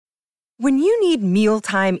When you need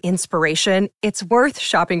mealtime inspiration, it's worth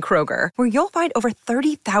shopping Kroger, where you'll find over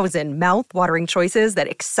 30,000 mouth-watering choices that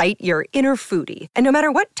excite your inner foodie. And no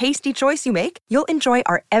matter what tasty choice you make, you'll enjoy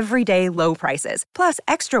our everyday low prices, plus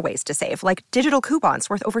extra ways to save, like digital coupons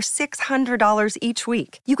worth over $600 each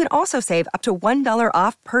week. You can also save up to $1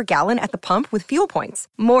 off per gallon at the pump with fuel points.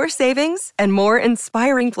 More savings and more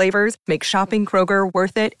inspiring flavors make shopping Kroger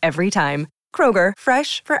worth it every time. Kroger,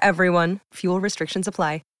 fresh for everyone. Fuel restrictions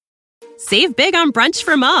apply. Save big on brunch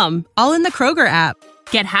for mom, all in the Kroger app.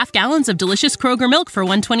 Get half gallons of delicious Kroger milk for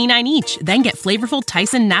 $1.29 each. Then get flavorful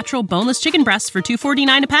Tyson natural boneless chicken breasts for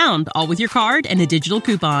 $2.49 a pound, all with your card and a digital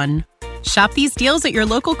coupon. Shop these deals at your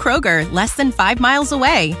local Kroger, less than 5 miles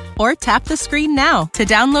away. Or tap the screen now to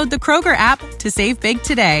download the Kroger app to save big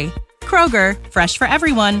today. Kroger, fresh for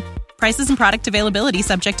everyone. Prices and product availability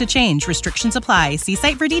subject to change. Restrictions apply. See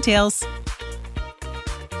site for details.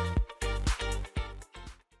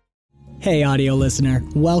 Hey, audio listener.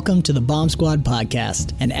 Welcome to the BombSquad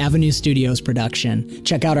podcast, an Avenue Studios production.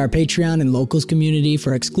 Check out our Patreon and Locals community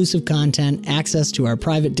for exclusive content, access to our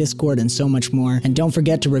private Discord, and so much more. And don't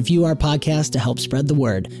forget to review our podcast to help spread the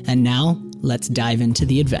word. And now, let's dive into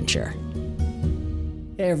the adventure.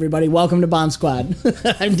 Hey, everybody. Welcome to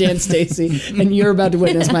BombSquad. I'm Dan Stacy, and you're about to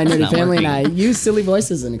witness my nerdy family and I use silly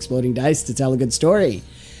voices and exploding dice to tell a good story.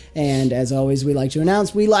 And as always, we like to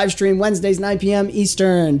announce we live stream Wednesdays, 9 p.m.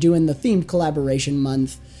 Eastern, doing the themed collaboration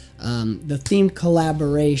month. The themed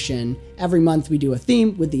collaboration, every month we do a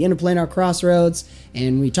theme with the Interplanar Crossroads,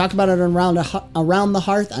 and we talk about it around the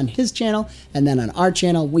Hearth on his channel, and then on our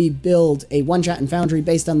channel we build a one-shot and foundry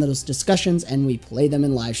based on those discussions, and we play them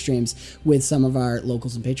in live streams with some of our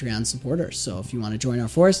Locals and Patreon supporters. So if you want to join our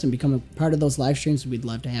force and become a part of those live streams, we'd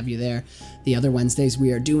love to have you there. The other Wednesdays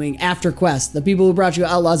we are doing After Quest, the people who brought you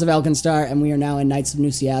Outlaws of Alkenstar, and we are now in Knights of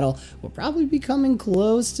New Seattle. We'll probably be coming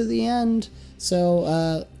close to the end,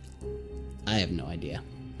 so I have no idea.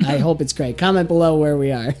 I hope it's great. Comment below where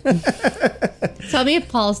we are. Tell me if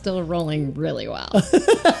Paul's still rolling really well.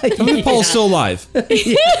 Tell me if Paul's still alive.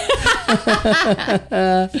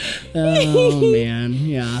 Oh, man.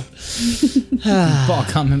 Yeah. Paul,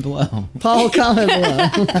 comment below. Paul, comment below.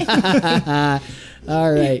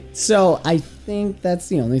 All right. So I think that's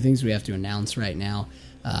the only things we have to announce right now.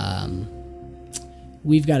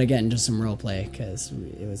 We've got to get into some role play because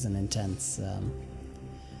it was an intense...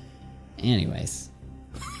 Anyways,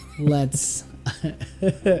 let's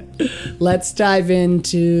dive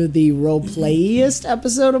into the role-playiest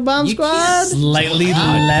episode of BombSquad. Slightly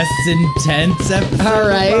less intense episode. All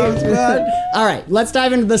right, of BombSquad. All right, let's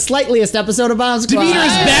dive into the slightliest episode of BombSquad. Demeter is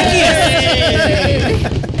back.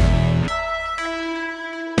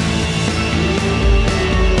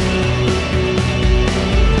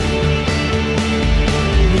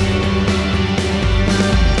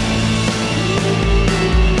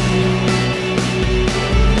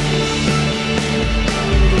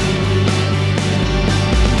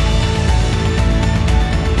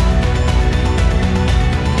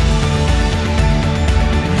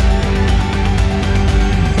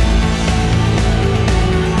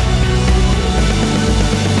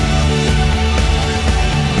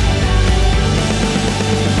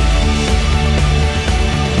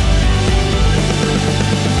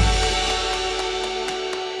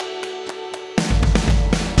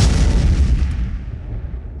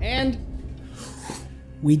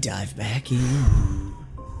 We dive back in.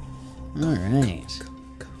 All right.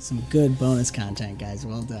 Some good bonus content, guys.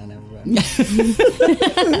 Well done, everyone.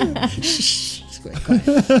 Shh. Quiet.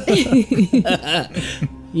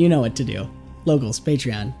 You know what to do. Locals,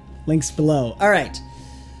 Patreon. Links below. All right.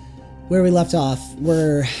 Where we left off,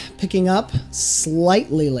 we're picking up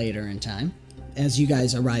slightly later in time as you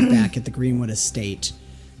guys arrive back at the Greenwood Estate.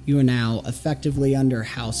 You are now effectively under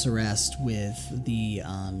house arrest with the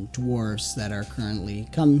dwarves that are currently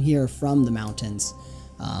come here from the mountains,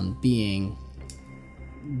 being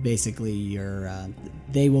basically your...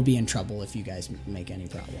 they will be in trouble if you guys make any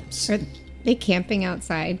problems. Are they camping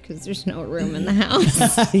outside because there's no room in the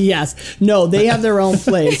house? Yes. No, they have their own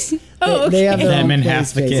place. They have their own and place,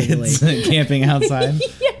 half the kids camping outside.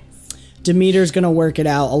 Yes. Demeter's going to work it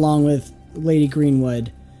out along with Lady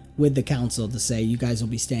Greenwood with the council to say you guys will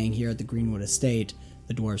be staying here at the Greenwood Estate.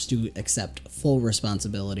 The dwarves do accept full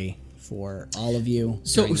responsibility for all of you.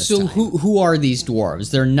 So who are these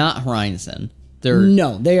dwarves? They're not Hrinesen.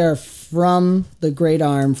 No, they are from the Great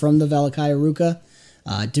Arm, from the Valakai Aruka.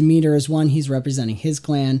 Demeter is one. He's representing his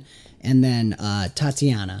clan. And then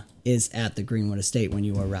Tatiana is at the Greenwood Estate when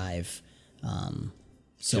you arrive.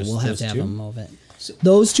 So we'll have to have him move it.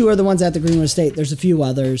 Those two are the ones at the Greenwood Estate. There's a few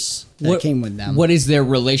others that came with them. What is their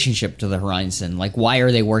relationship to the Horizon? Like, why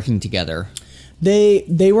are they working together?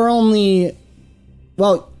 They were only...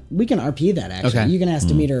 Well, we can RP that, actually. Okay. You can ask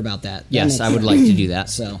Demeter about that. Yes, I would like to do that.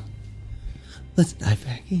 So, let's dive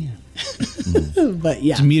back in. But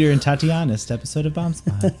yeah. Demeter and Tatiana's episode of Bomb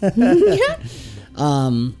Squad.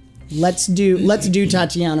 Let's do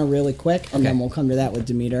Tatiana really quick, and then we'll come to that with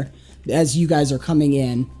Demeter. As you guys are coming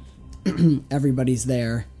in, everybody's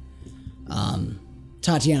there.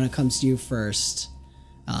 Tatiana comes to you first,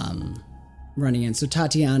 running in. So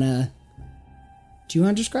Tatiana, do you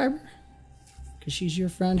want to describe her? Because she's your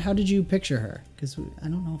friend. How did you picture her? Because I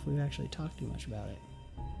don't know if we've actually talked too much about it.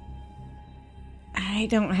 I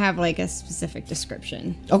don't have like a specific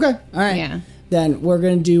description. Okay, all right. Yeah. Then we're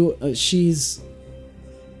gonna do. She's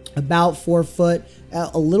about 4 foot,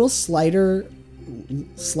 a little slighter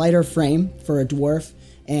frame for a dwarf,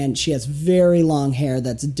 and she has very long hair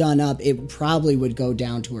that's done up. It probably would go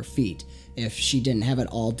down to her feet if she didn't have it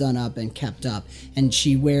all done up and kept up. And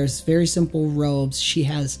she wears very simple robes. She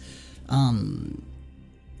has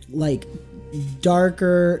like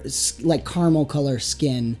darker, like caramel color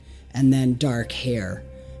skin, and then dark hair,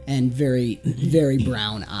 and very, very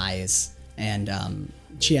brown eyes. And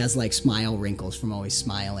she has like smile wrinkles from always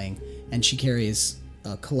smiling, and she carries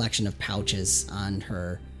a collection of pouches on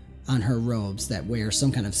her robes that wear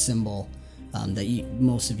some kind of symbol that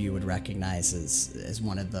most of you would recognize as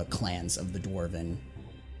one of the clans of the dwarven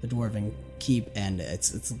keep, and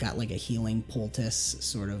it's got like a healing poultice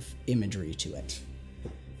sort of imagery to it.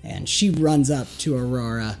 And she runs up to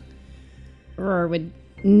Aurora. Aurora would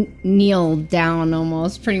kneel down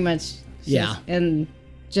almost, pretty much. Yeah. And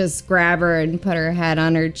just grab her and put her head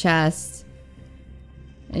on her chest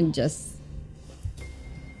and just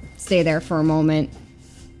stay there for a moment.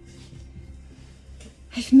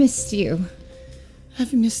 I've missed you.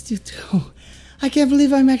 I've missed you too. I can't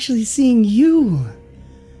believe I'm actually seeing you.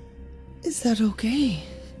 Is that okay?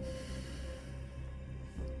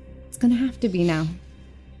 It's gonna have to be now.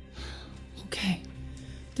 Okay.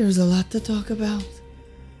 There's a lot to talk about.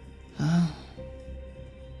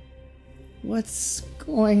 What's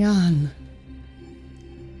going on?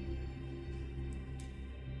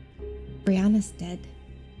 Brianna's dead.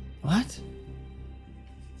 What?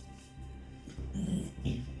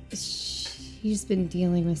 She's been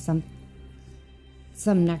dealing with some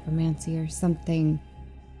necromancy or something.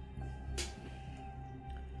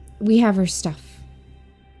 We have her stuff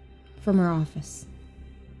from her office.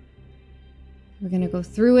 We're gonna go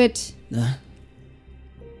through it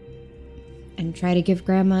and try to give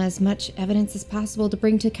Grandma as much evidence as possible to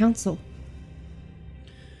bring to council.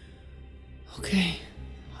 Okay.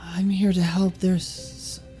 I'm here to help.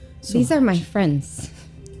 There's These are my friends.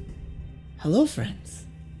 Hello, friends.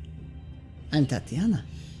 I'm Tatiana.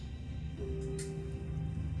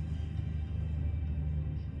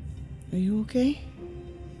 Are you okay?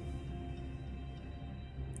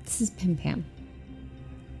 This is Pim Pam.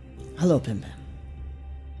 Hello, Pim Pam.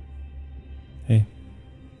 Hey.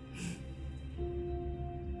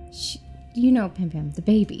 You know Pim Pam, the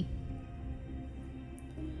baby.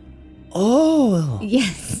 Oh,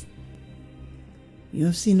 Yes. you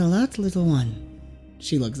have seen a lot, little one.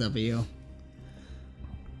 She looks up at you.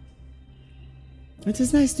 It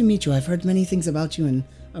is nice to meet you. I've heard many things about you in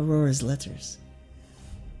Aurora's letters.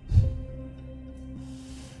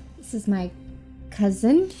 This is my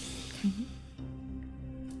cousin.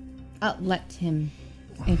 I'll let him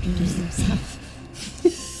introduce himself.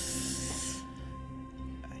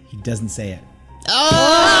 He doesn't say it.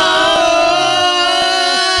 Oh!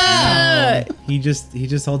 No, he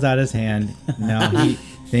just holds out his hand. No,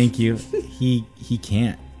 thank you. He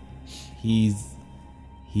can't. He's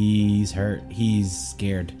hurt. He's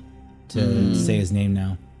scared to say his name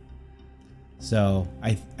now. So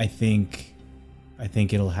I think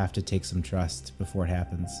it'll have to take some trust before it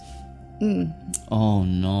happens. Oh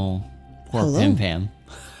no. Poor Hello. Pim Pam.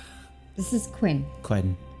 This is Quinn,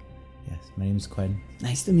 Quinn. Yes, my name's Quinn.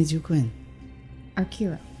 Nice to meet you, Quinn. our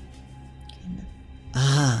Kira.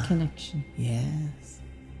 Ah, Connection. yes.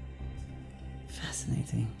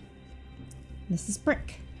 Fascinating. This is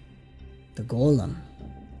Brick. The golem.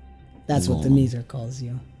 That's what the Golem. meter calls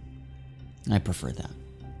you. I prefer that.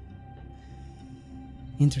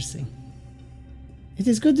 Interesting. It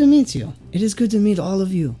is good to meet you. It is good to meet all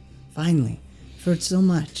of you. Finally. I've heard so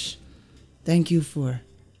much. Thank you for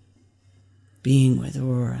being with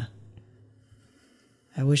Aurora.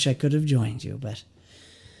 I wish I could have joined you, but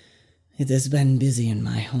it has been busy in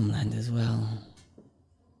my homeland as well.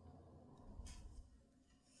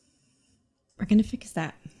 We're gonna fix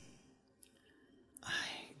that.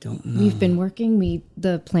 don't know. We've been working.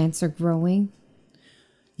 The plants are growing.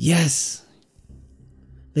 Yes.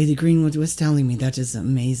 Lady Greenwood was telling me that is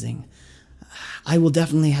amazing. I will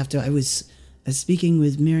definitely have to. I was speaking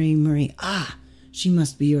with Mary Murray. Ah, she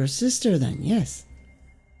must be your sister then, yes.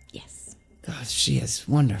 Yes. God, she is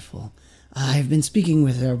wonderful. I've been speaking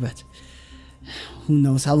with her, but who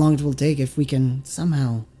knows how long it will take if we can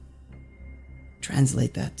somehow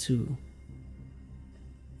translate that to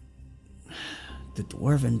the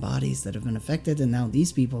dwarven bodies that have been affected, and now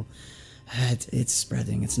these people. It's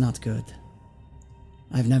spreading. It's not good.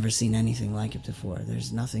 I've never seen anything like it before.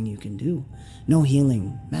 There's nothing you can do. No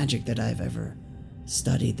healing magic that I've ever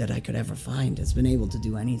studied that I could ever find has been able to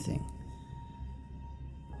do anything.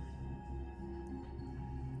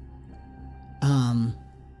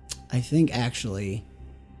 I think actually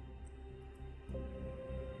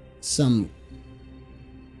some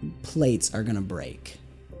plates are gonna break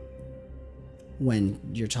when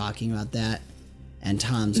you're talking about that, and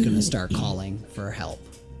Tom's gonna start calling for help.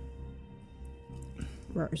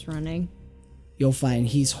 Roar's running. You'll find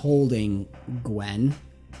he's holding Gwen,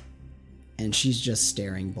 and she's just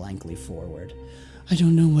staring blankly forward. I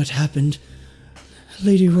don't know what happened.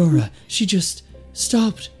 Lady Aurora, she just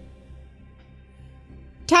stopped.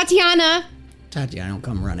 Tatiana! Tatiana,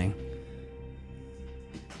 come running.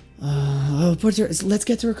 Let's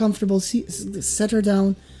get her comfortable. Set her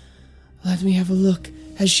down. Let me have a look.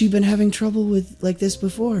 Has she been having trouble with like this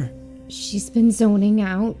before? She's been zoning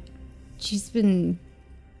out. She's been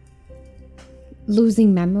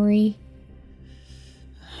losing memory.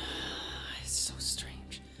 It's so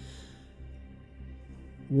strange.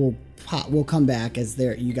 We'll come back as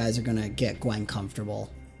you guys are gonna get Gwen comfortable,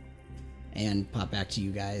 and pop back to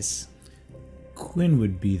you guys. Quinn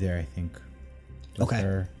would be there, I think. with Okay.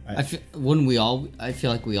 her. Wouldn't we all? I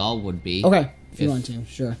feel like we all would be. Okay, if you want to,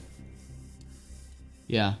 sure.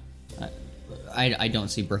 Yeah. I don't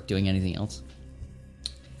see Brooke doing anything else.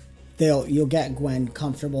 You'll get Gwen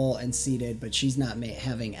comfortable and seated, but she's not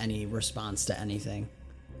having any response to anything.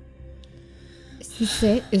 Is this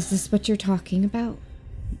it? Is this what you're talking about?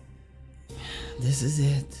 This is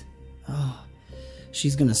it. Oh,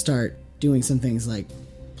 she's gonna start doing some things like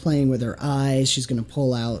playing with her eyes. She's gonna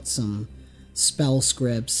pull out some spell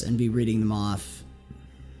scripts and be reading them off.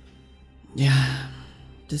 Yeah,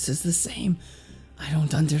 this is the same. I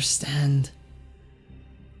don't understand.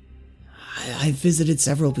 I visited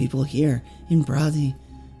several people here in Brady,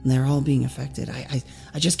 and they're all being affected. I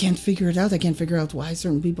just can't figure it out. I can't figure out why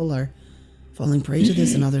certain people are falling prey to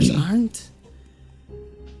this and others aren't.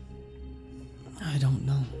 I don't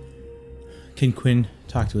know. Can Quinn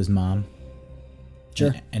talk to his mom?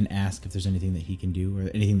 Sure. And ask if there's anything that he can do or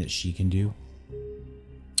anything that she can do?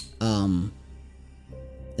 In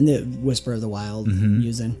the Whisper of the Wild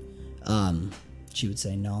using, she would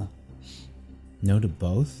say no. No to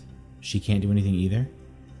both? She can't do anything either?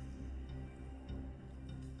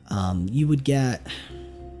 You would get...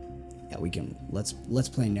 Yeah, we can... Let's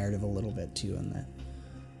play narrative a little bit, too, on that.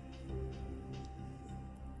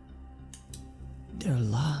 They're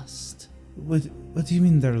lost. What do you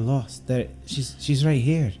mean they're lost? She's right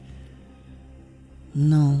here.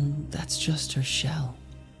 No, that's just her shell.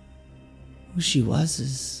 Who she was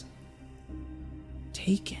is...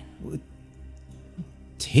 taken.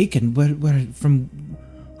 Taken? Where from...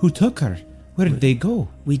 Who took her? Where did they go?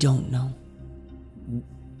 We don't know.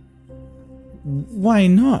 Why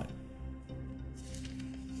not?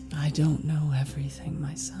 I don't know everything,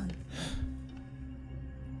 my son.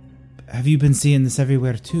 Have you been seeing this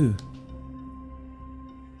everywhere too?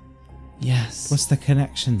 Yes. What's the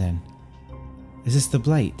connection then? Is this the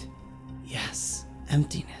blight? Yes.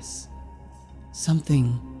 Emptiness.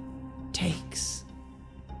 Something takes.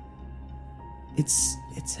 It's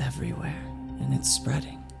everywhere, and it's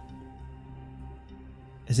spreading.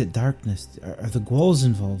 Is it darkness? Are the ghouls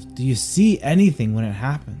involved? Do you see anything when it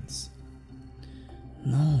happens?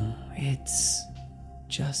 No, it's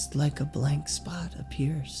just like a blank spot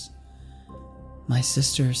appears. My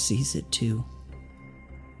sister sees it too.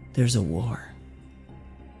 There's a war.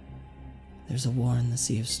 There's a war in the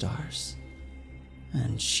Sea of Stars,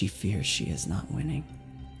 and she fears she is not winning.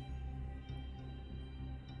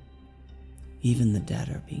 Even the dead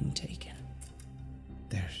are being taken.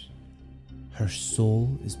 Her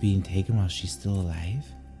soul is being taken while she's still alive?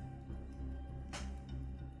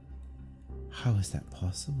 How is that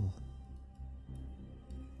possible?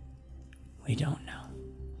 We don't know.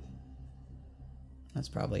 That's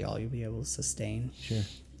probably all you'll be able to sustain. Sure.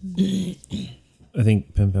 I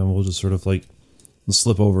think Pim Pam will just sort of like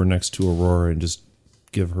slip over next to Aurora and just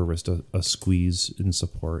give her wrist a squeeze in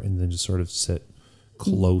support, and then just sort of sit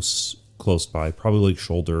close close by, probably like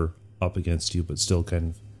shoulder up against you, but still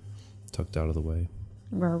kind of tucked out of the way.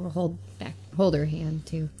 Or we'll hold her hand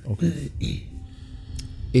too. Okay.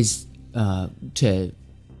 Is to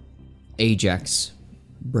Ajax,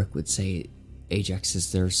 Brick would say, Ajax,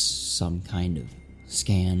 is there some kind of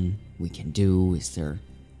scan we can do? Is there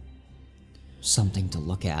something to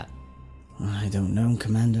look at? I don't know,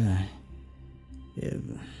 Commander.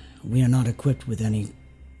 We are not equipped with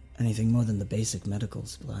anything more than the basic medical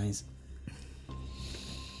supplies.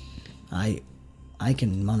 I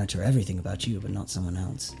can monitor everything about you, but not someone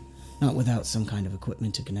else. Not without some kind of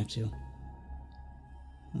equipment to connect to.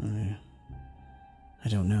 I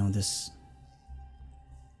don't know, this...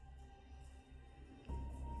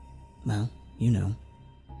 Well, you know.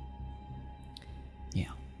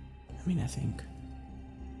 Yeah. I mean, I think.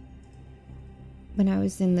 When I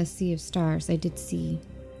was in the Sea of Stars, I did see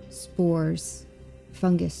spores,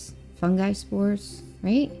 fungi spores,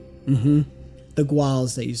 right? Mm-hmm. The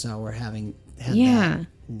Gwals that you saw had that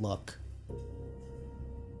look.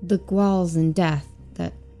 The Gwals in death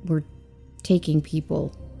that were taking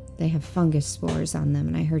people, they have fungus spores on them,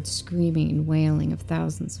 and I heard screaming and wailing of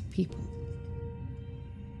thousands of people.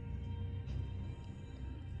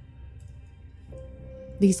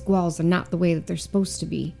 These Gwals are not the way that they're supposed to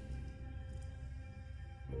be.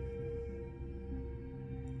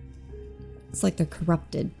 It's like they're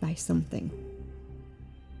corrupted by something.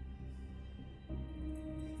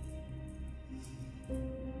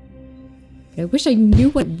 I wish I knew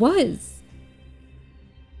what it was.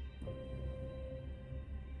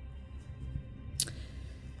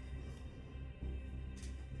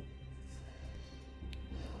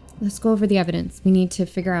 Let's go over the evidence. We need to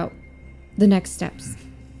figure out the next steps.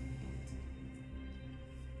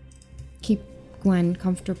 Keep Gwen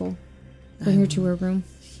comfortable. Bring her to her room.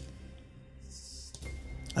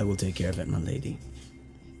 I will take care of it, my lady.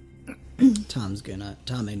 Tom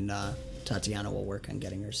and Tatiana will work on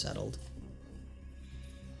getting her settled.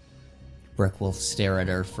 Brick will stare at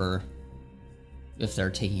her for, if they're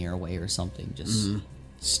taking her away or something, just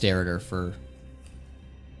stare at her for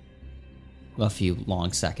a few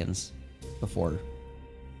long seconds before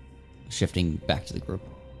shifting back to the group.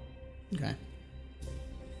 Okay.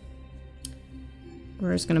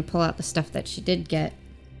 We're just going to pull out the stuff that she did get.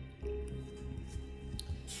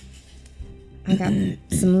 I got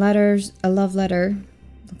some letters, a love letter,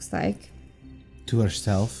 looks like. To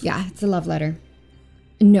herself? Yeah, it's a love letter.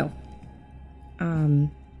 No.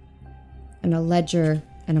 And a ledger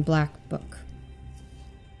and a black book.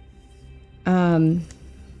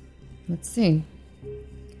 Let's see.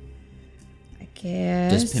 I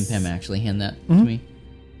guess. Does Pim Pam actually hand that to me?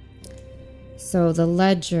 So the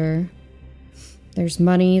ledger, there's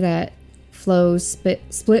money that flows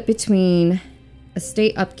split between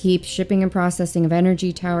estate upkeep, shipping and processing of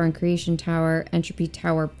Energy Tower and Creation Tower, Entropy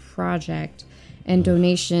Tower project, and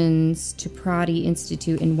donations to Prodi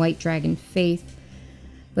Institute and White Dragon Faith.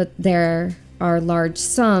 But there are large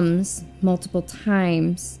sums, multiple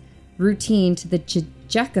times, routine to the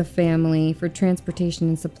Jejeka family for transportation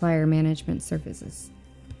and supplier management services.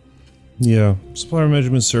 Yeah, supplier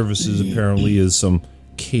management services apparently is some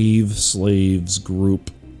cave slaves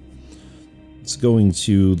group. It's going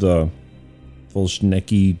to the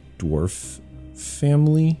Volshneki dwarf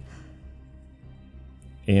family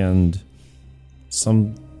and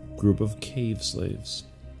some group of cave slaves.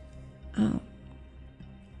 Oh.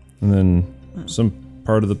 And then some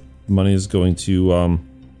part of the money is going to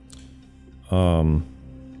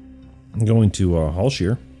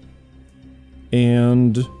Halshir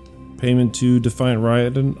and payment to Defiant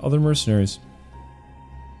Riot and other mercenaries.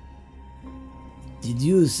 Did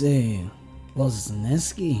you say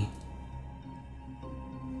Wozneski?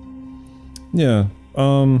 Yeah,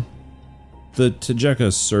 the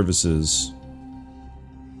Tejeka services,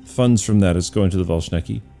 funds from that is going to the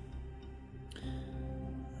Volshneki.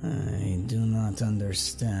 I do not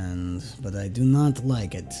understand, but I do not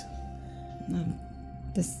like it.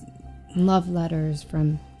 This love letter is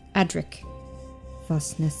from Adric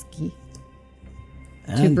Vosneski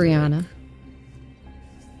to Brianna.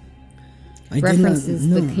 References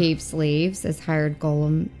the cave slaves as hired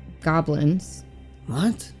goblins.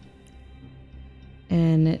 What?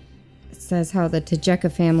 And it says how the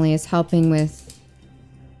Tejeka family is helping with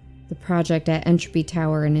the project at Entropy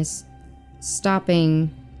Tower and is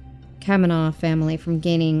stopping Kamenaw family from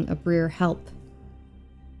gaining a Breer help.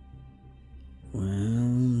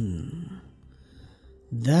 Well,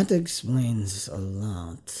 that explains a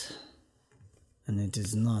lot. And it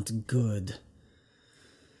is not good.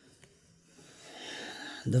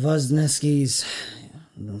 The Vozneskis,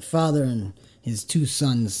 the father and his two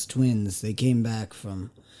sons, twins, they came back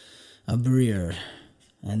from a breer,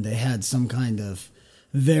 and they had some kind of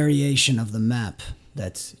variation of the map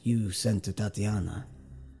that you sent to Tatiana.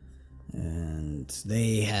 And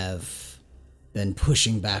they have been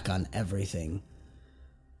pushing back on everything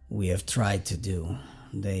we have tried to do.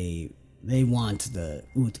 They want the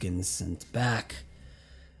Utkins sent back.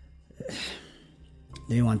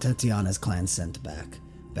 They want Tatiana's clan sent back,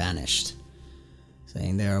 banished,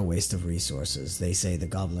 saying they're a waste of resources. They say the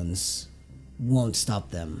goblins won't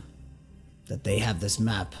stop them, that they have this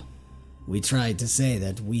map. We tried to say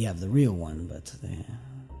that we have the real one, but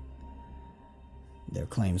their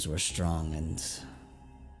claims were strong, and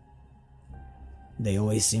they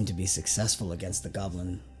always seem to be successful against the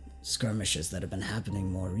goblin skirmishes that have been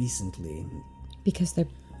happening more recently. Because they're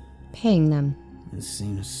paying them. It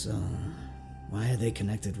seems so. Why are they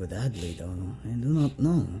connected with Adley, though? I do not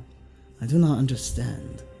know. I do not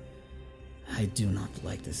understand. I do not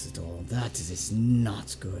like this at all. That is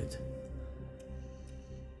not good.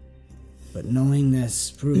 But knowing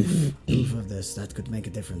this, proof of this, that could make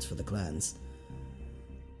a difference for the clans.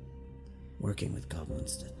 Working with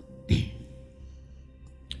goblins. I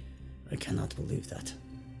cannot believe that.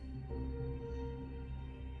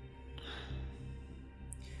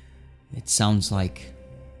 It sounds like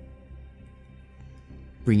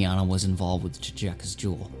Brianna was involved with Tajeka's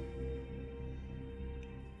jewel.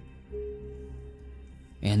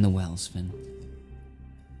 And the wells, Finn.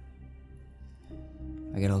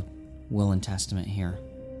 I got a will and testament here.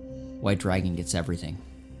 White Dragon gets everything.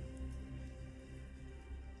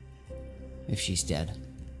 If she's dead.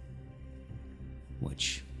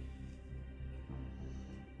 Which...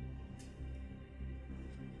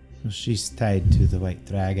 Well, she's tied to the White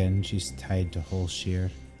Dragon. She's tied to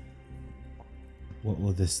Holshear. What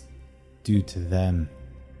will this do to them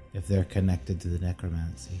if they're connected to the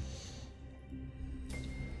necromancy?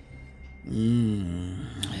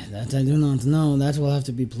 That I do not know. That will have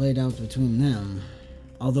to be played out between them.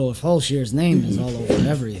 Although if Holshear's name is all over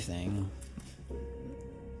everything,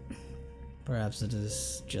 perhaps it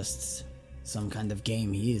is just some kind of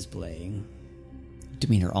game he is playing.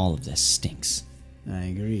 Demeanor, all of this stinks. I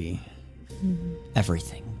agree.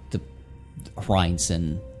 Everything. The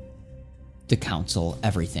Hrinson, the council,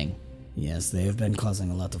 everything. Yes, they have been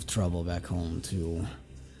causing a lot of trouble back home, too.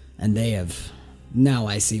 And they have... Now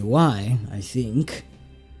I see why, I think.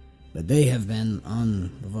 But they have been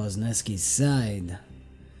on the Wozneski's side.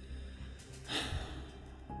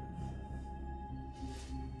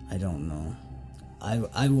 I don't know.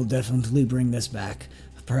 I will definitely bring this back.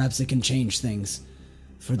 Perhaps it can change things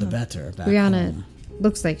for the better back Brianna home.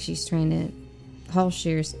 looks like she's trying to...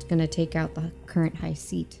 Halshear's gonna take out the current high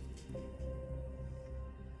seat.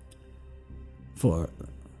 For...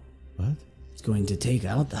 What? It's going to take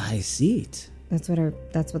out the high seat. That's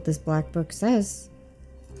what this black book says.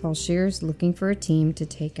 Halshear's looking for a team to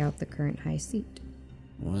take out the current high seat.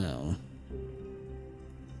 Well...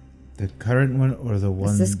 The current one or the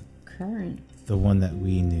one... Is this current? The one that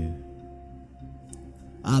we knew.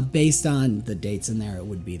 Based on the dates in there, it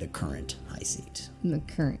would be the current high seat. The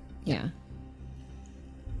current, yeah.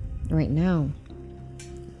 Right now.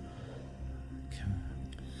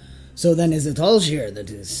 So then is it Halshear that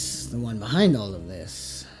is the one behind all of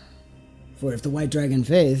this? For if the White Dragon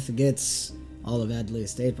Faith gets all of Adley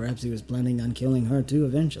Estate, perhaps he was planning on killing her too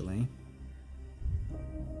eventually.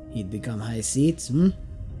 He'd become high seat,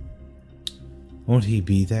 Won't he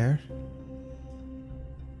be there?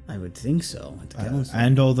 I would think so. At the council.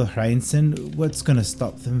 And all the Hrinson? What's going to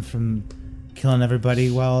stop them from killing everybody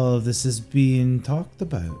while this is being talked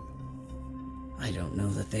about? I don't know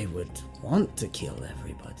that they would want to kill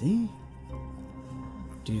everybody.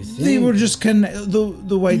 Do you think... They were just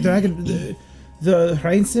the White Dragon, the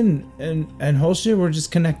Hrinson and Holshear were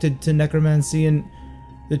just connected to necromancy and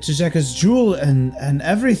the Tajeka's jewel and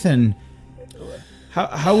everything.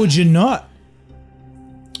 How would you not?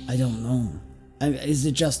 I don't know. Is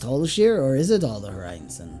it just Halshear or is it all the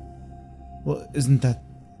Hrinson? Well, isn't that...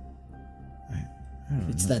 I don't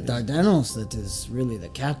It's know. that Dardanos that is really the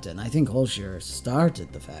captain. I think Halshear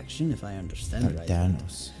started the faction, if I understand right.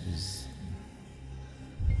 Dardanos is...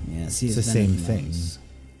 Yes, he It's is the same anything thing. else.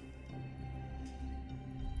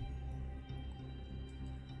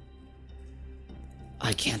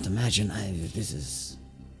 I can't imagine. This is...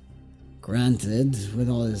 Granted, with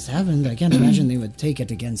all this happened, I can't imagine they would take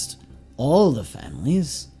it against all the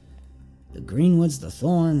families. The Greenwoods, the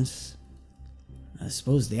Thorns. I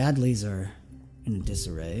suppose the Adleys are in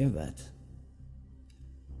disarray, but...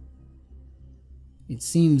 It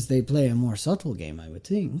seems they play a more subtle game, I would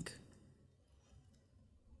think.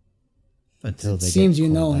 Until It they seems get you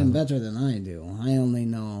know called him out. better than I do. I only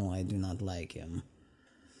know I do not like him.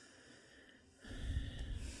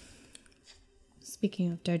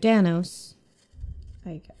 Speaking of Dardanos,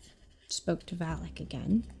 I spoke to Valak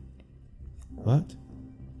again. What?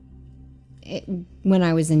 When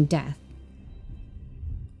I was in death.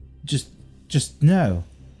 Just no.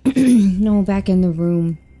 No, back in the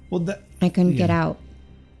room. Well, I couldn't get out.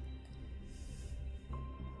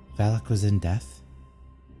 Valak was in death?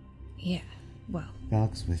 Yeah, well,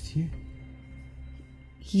 Valak's with you?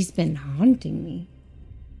 he's been haunting me.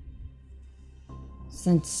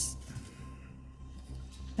 Since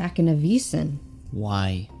back in Avisen.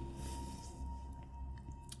 Why?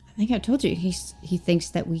 I think I told you, he thinks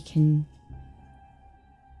that we can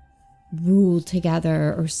rule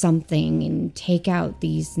together or something and take out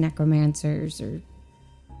these necromancers, or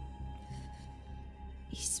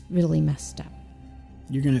he's really messed up.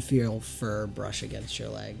 You're gonna feel fur brush against your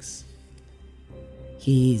legs.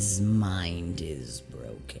 His mind is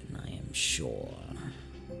broken, I am sure.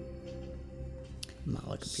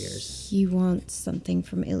 Malik appears. He wants something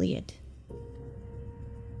from Iliad.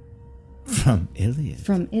 From Iliad?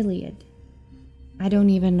 From Iliad. I don't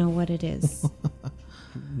even know what it is.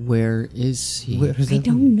 Where is he? Where is I it?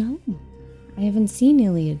 don't know. I haven't seen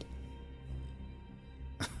Iliad.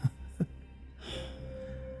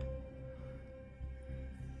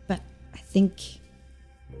 But I think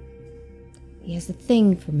he has a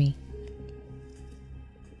thing for me.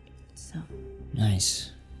 So,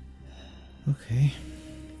 Nice. Okay.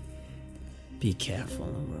 Be careful,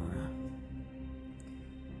 Aurora.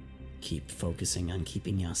 Keep focusing on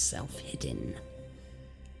keeping yourself hidden.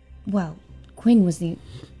 well, Quinn was the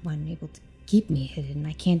one able to keep me hidden.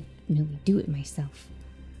 I can't really do it myself.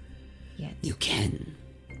 Yet. You can.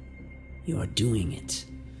 You are doing it.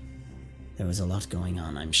 There was a lot going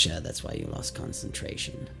on, I'm sure that's why you lost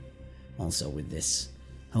concentration. Also with this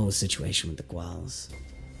whole situation with the Gwals.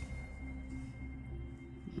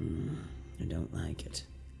 I don't like it.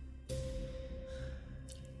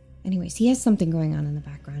 Anyways, he has something going on in the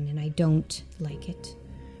background, and I don't like it.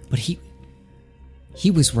 But he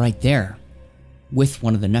was right there with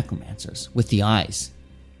one of the necromancers, with the eyes.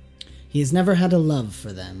 He has never had a love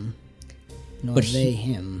for them. Nor But they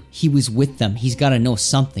him. He was with them. He's got to know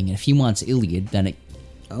something. And if he wants Iliad, then it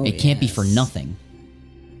can't be for yes. nothing.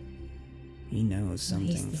 He knows something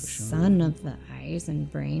He's the for sure. son of the eyes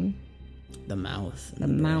and brain. The mouth. The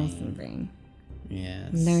and mouth brain. and brain. Yes.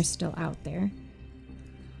 And they're still out there.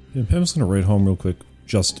 Yeah, Pam's gonna write home real quick.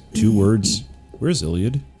 Just 2 words. Where's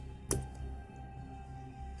Iliad?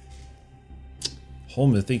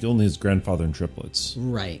 Home, I think only his grandfather and triplets.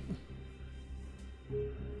 Right.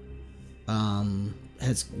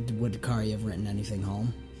 Would Kari have written anything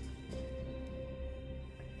home?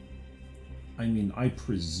 I mean, I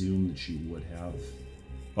presume that she would have.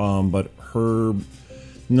 But her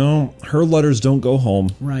letters don't go home.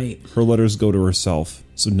 Right. Her letters go to herself.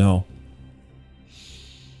 So no.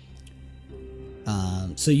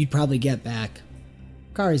 So you'd probably get back.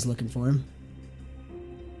 Kari's looking for him.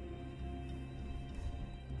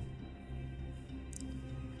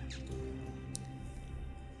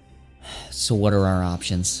 So what are our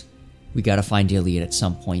options? We gotta find Iliad at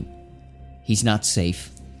some point. He's not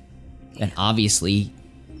safe. And obviously,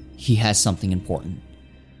 he has something important.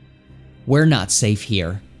 We're not safe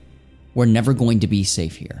here. We're never going to be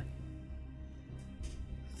safe here.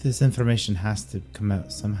 This information has to come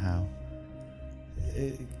out somehow.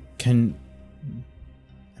 Can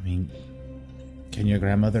your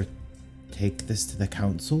grandmother take this to the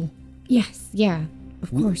council? Yes, yeah, of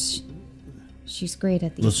course. She's great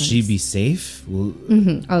at these Will things. she be safe?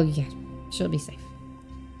 Oh, yeah, she'll be safe.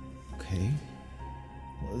 Okay.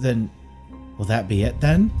 Well, then, will that be it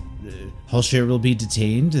then? Hulshir will be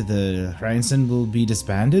detained. The Rhinesen will be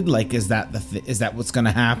disbanded. Like, is that is that what's going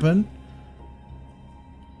to happen?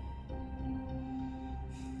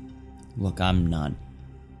 Look, I'm not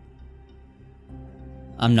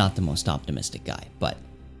the most optimistic guy, but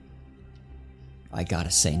I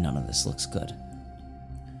gotta say none of this looks good.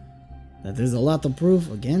 That there's a lot of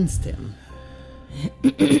proof against him.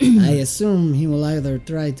 I assume he will either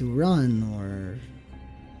try to run or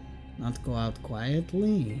not go out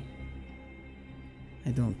quietly. I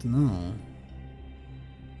don't know.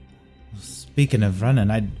 Speaking of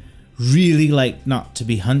running, I'd really like not to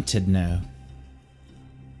be hunted now.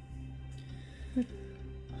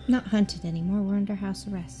 Not hunted anymore. We're under house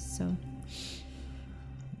arrest, so.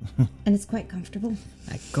 And it's quite comfortable.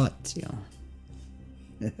 I got you.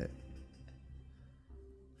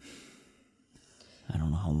 I don't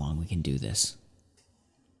know how long we can do this.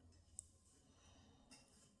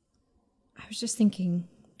 I was just thinking,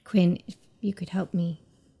 Quinn, if you could help me,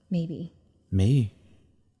 maybe. Me?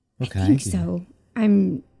 What I can think do? so.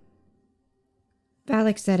 I'm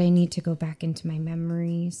Valak said I need to go back into my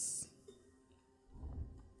memories.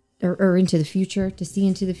 Or into the future, to see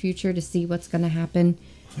into the future, to see what's going to happen.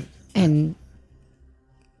 And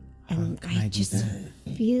I just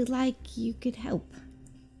feel like you could help.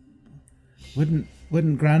 Wouldn't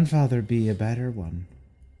grandfather be a better one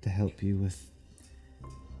to help you with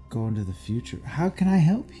going to the future? How can I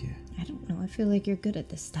help you? I don't know. I feel like you're good at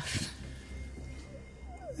this stuff.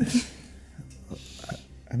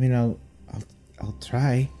 I mean, I'll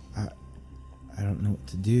try. I don't know what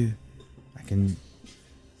to do. I can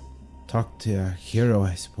talk to a hero,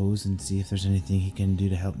 I suppose, and see if there's anything he can do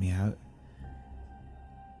to help me out.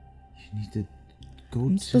 You need to go.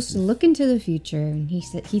 I'm supposed to look into the future, and he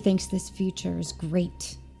said he thinks this future is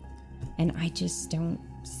great, and I just don't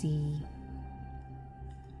see.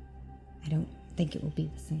 I don't think it will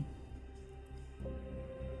be the same.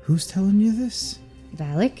 Who's telling you this?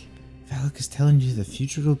 Valak? Valak is telling you the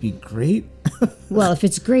future will be great? Well, if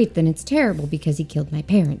it's great, then it's terrible because he killed my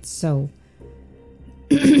parents, so...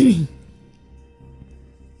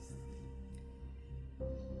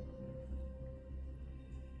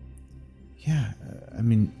 Yeah, I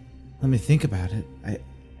mean, let me think about it. I'm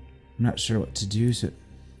not sure what to do, so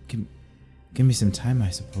give me some time, I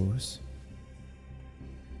suppose.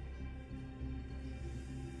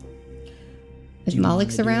 Is Do you want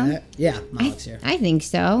Malik's me to do around? that? Yeah, Malik's here. I think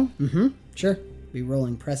so. Mm-hmm. Sure. Be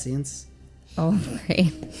rolling prescience. Oh,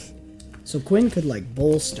 right. So Quinn could like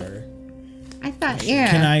bolster. I thought, yeah.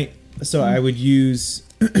 Can I? So I would use,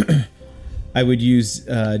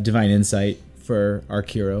 divine insight for our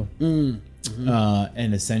hero,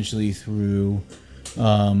 and essentially through,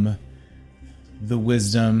 the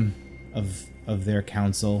wisdom of their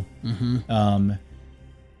counsel,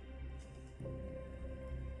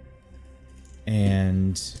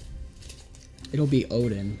 and It'll be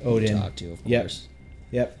Odin. Odin. To talk to, of course.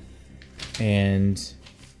 Yep. And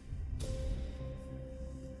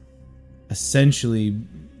essentially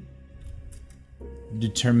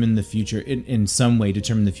determine the future, in some way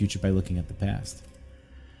determine the future by looking at the past.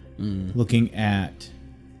 Looking at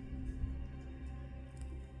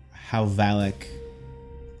how Valak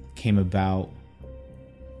came about,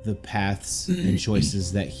 the paths and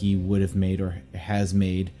choices that he would have made or has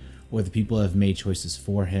made, or the people have made choices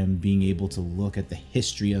for him, being able to look at the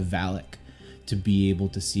history of Valak to be able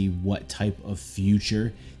to see what type of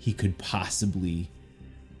future he could possibly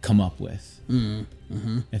come up with.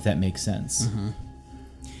 If that makes sense.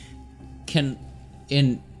 Can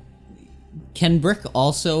Brick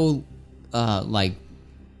also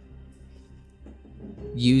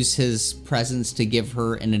use his presence to give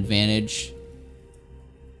her an advantage?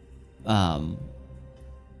 And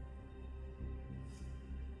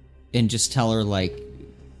just tell her, like,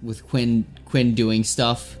 with Quinn doing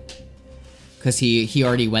stuff, because he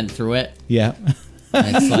already went through it. Yeah.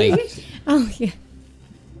 And it's like, Oh, yeah.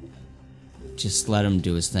 just let him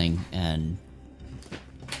do his thing and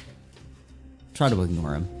try to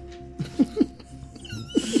ignore him.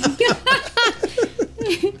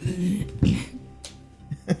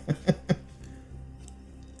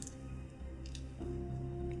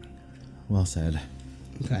 Well said.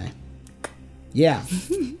 Okay. Yeah.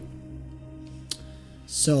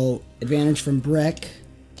 So advantage from Brick.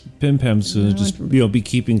 Pim Pam's gonna just be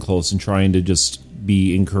keeping close and trying to just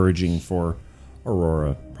be encouraging for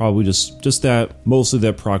Aurora. Probably just that, mostly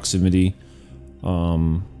that proximity.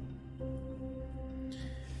 Yeah,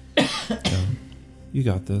 you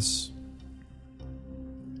got this.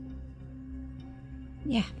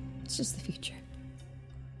 Yeah, it's just the future.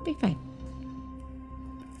 Be fine.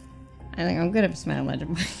 I think I'm good at Smile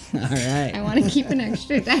Legend. All right. I want to keep an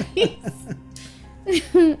extra dice.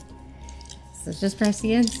 So it's just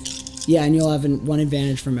prescience? Yeah, and you'll have one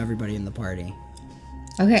advantage from everybody in the party.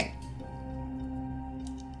 Okay.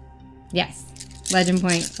 Yes. Legend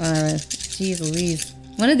point. Jeez Louise.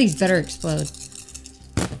 One of these better explode.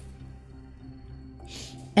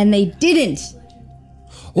 And they didn't.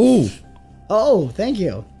 Oh, Oh, thank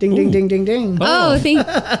you. Ding, ding, ding, ding, ding. Oh, thank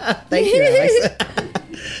Thank you, Alex.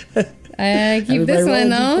 keep this Everybody one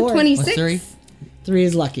roll though. D4. 26. What's 3? 3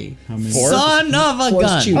 is lucky. How many? Son of a Four's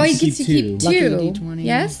gun! choose. Oh, you Keep get to keep two. Lucky two. D20.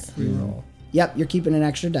 Yes? Reroll. Yep, you're keeping an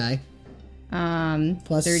extra die.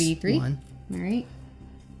 Plus 33. 1. All right.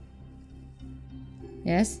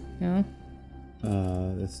 Yes? No?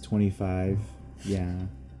 That's 25. Yeah.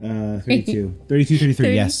 32. 32,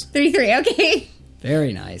 33, yes. 33, okay.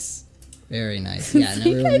 Very nice. Very nice. Yeah, and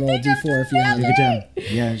everyone roll D4 if you have Good it. job.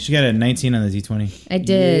 Yeah, she got a 19 on the D20. I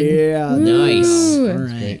did. Yeah. Nice. All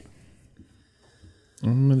right.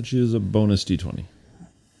 I'm gonna choose a bonus D20.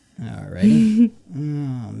 All righty. Oh,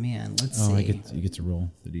 man. Let's see. You get to roll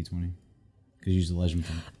the D20. Because you use the legend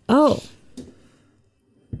point. Oh.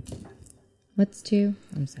 What's 2?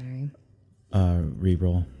 I'm sorry.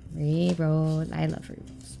 Reroll. Reroll. I love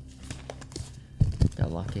rerolls.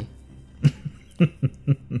 Got lucky.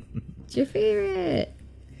 What's your favorite?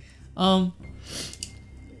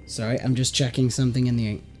 Sorry, I'm just checking something in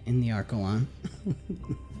the Archelon.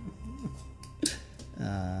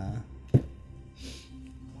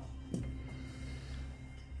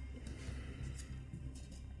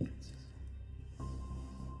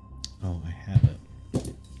 Oh, I have it.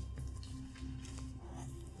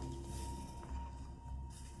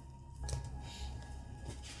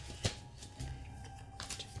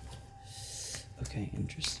 Okay,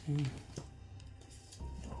 interesting.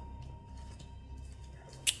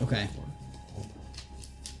 Okay.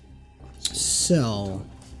 So,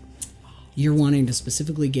 you're wanting to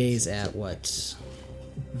specifically gaze at what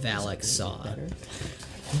Valak saw.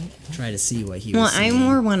 Try to see what he was Well, seeing.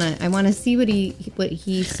 I want to see what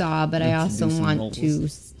he saw, but I also want to,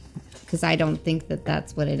 because I don't think that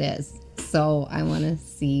that's what it is. So I want to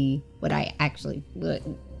see what I actually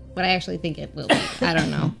think it will be. I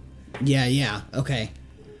don't know. Yeah. Okay.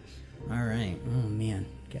 All right. Oh man,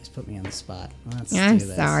 you guys put me on the spot. Let's I'm do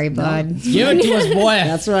this. sorry, bud. Give it to us, boy.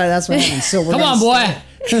 That's right. That's what happens. So we're Come on, boy.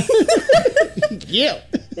 Yeah.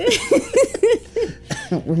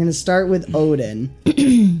 We're gonna start with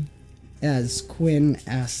Odin, as Quinn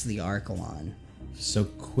asks the Archelon. So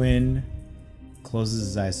Quinn closes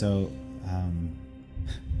his eyes. So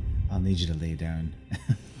I'll need you to lay down.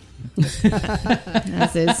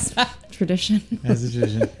 As is tradition. As a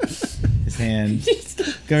tradition. His hand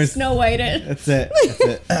goes. Snow White it. That's it.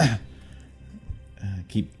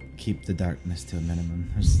 Keep the darkness to a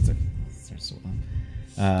minimum. Start so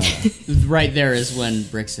long. Right there is when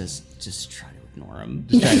Brick says, just try to ignore him.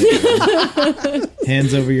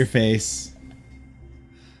 Hands over your face.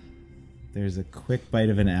 There's a quick bite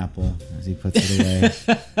of an apple as he puts it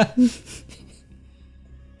away.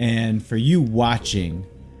 And for you watching,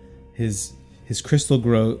 his crystal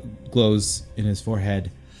glows in his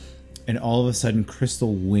forehead, and all of a sudden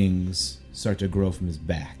crystal wings start to grow from his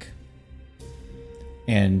back.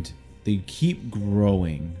 And they keep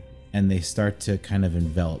growing, and they start to kind of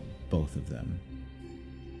envelop both of them.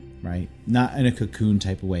 Right? Not in a cocoon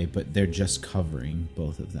type of way, but they're just covering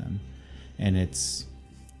both of them. And it's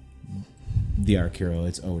the Arc Hero,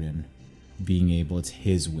 it's Odin, it's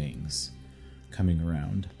his wings coming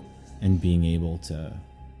around and being able to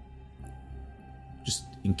just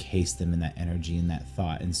encase them in that energy and that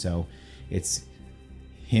thought. And so it's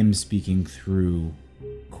him speaking through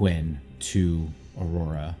Quinn to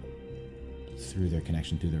Aurora through their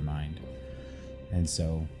connection, through their mind. And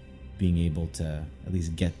so being able to at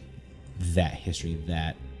least get that history,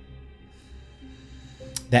 that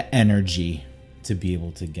energy to be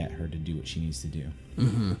able to get her to do what she needs to do.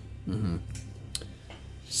 Mm-hmm. Mm-hmm.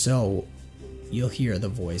 So you'll hear the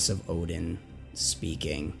voice of Odin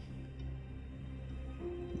speaking.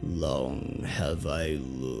 Long have I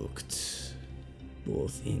looked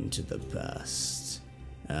both into the past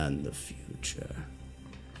and the future,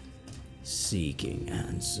 seeking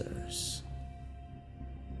answers.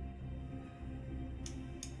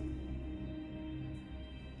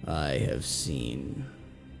 I have seen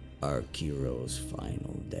Arkiro's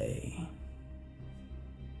final day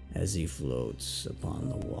as he floats upon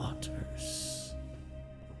the waters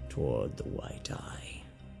toward the White Eye.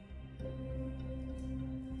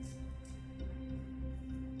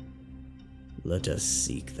 Let us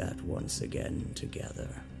seek that once again together.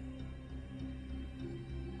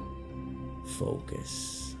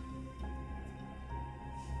 Focus.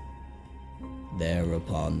 There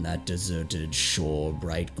upon that deserted shore,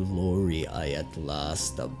 bright glory I at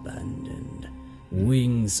last abandoned.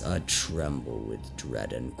 Wings a-tremble with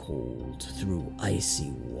dread and cold, through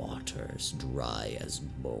icy waters dry as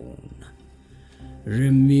bone.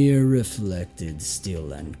 Remir reflected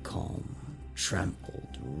still and calm,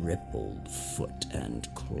 trampled, rippled foot and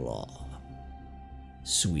claw.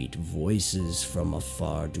 Sweet voices from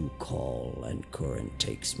afar do call, and current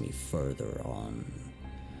takes me further on.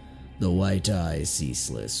 The white eye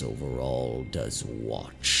ceaseless over all does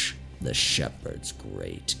watch, the shepherd's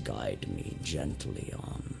great guide me gently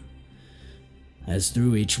on. As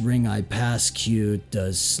through each ring I pass, Cute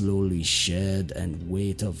does slowly shed, and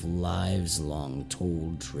weight of lives long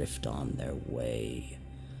told drift on their way.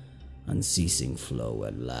 Unceasing flow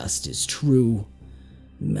at last is true,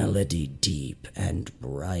 melody deep and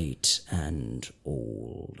bright and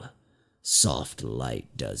old. Soft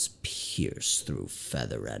light does pierce through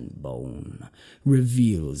feather and bone,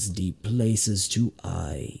 reveals deep places to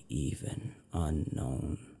eye even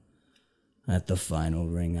unknown. At the final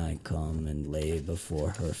ring I come and lay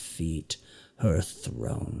before her feet her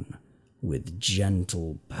throne. With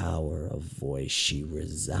gentle power of voice she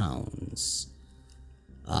resounds.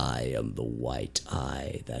 I am the white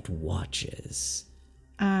eye that watches.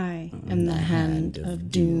 I am the hand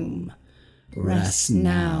of doom. Rest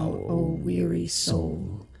now, O weary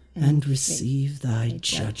soul, and receive thy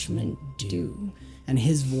judgment due. And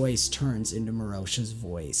his voice turns into Marosha's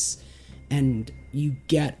voice, and you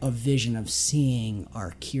get a vision of seeing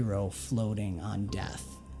Arkiro floating on death,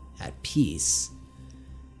 at peace.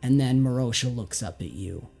 And then Marosha looks up at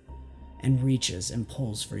you and reaches and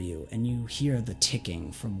pulls for you, and you hear the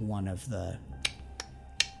ticking from one of the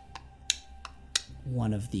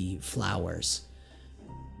flowers.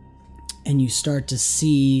 And you start to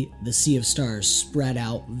see the Sea of Stars spread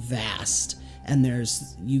out vast, and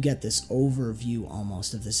you get this overview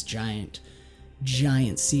almost of this giant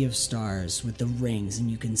Sea of Stars with the rings,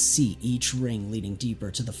 and you can see each ring leading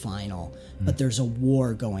deeper to the final. But there's a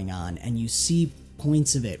war going on, and you see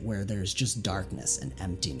points of it where there's just darkness and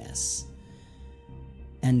emptiness,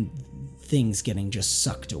 and things getting just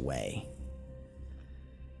sucked away.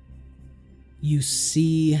 You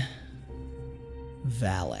see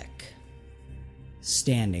Valak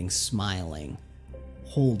standing, smiling,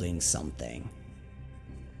 holding something,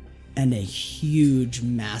 and a huge,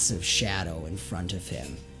 massive shadow in front of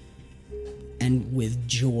him. And with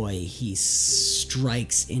joy, he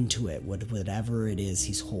strikes into it with whatever it is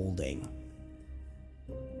he's holding.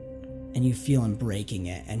 And you feel him breaking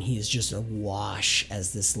it, and he is just awash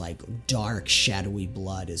as this, dark, shadowy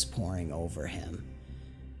blood is pouring over him.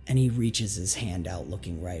 And he reaches his hand out,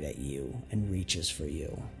 looking right at you, and reaches for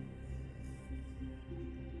you.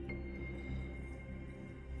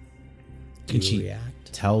 Could she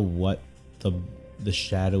react? tell what the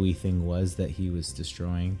shadowy thing was that he was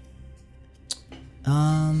destroying?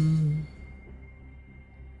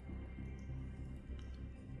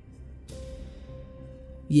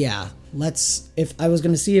 Yeah, if I was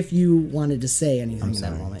going to see if you wanted to say anything in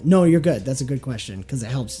that moment. No, you're good. That's a good question, because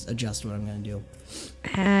it helps adjust what I'm going to do.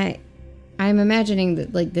 I'm imagining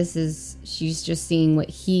that, she's just seeing what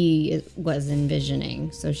he was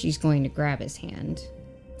envisioning, so she's going to grab his hand.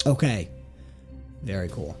 Okay. Very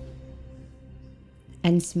cool.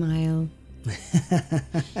 And smile.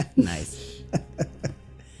 Nice.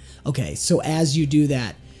 Okay, so as you do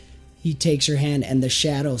that, he takes your hand and the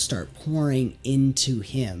shadows start pouring into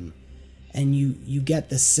him. And you get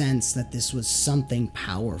the sense that this was something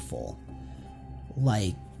powerful.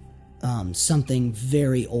 Something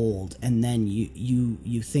very old. And then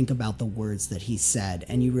you think about the words that he said,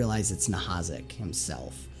 and you realize it's Nahazik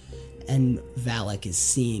himself. And Valak is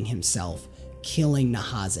seeing himself killing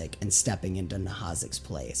Nahazik and stepping into Nahazik's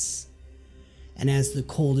place. And as the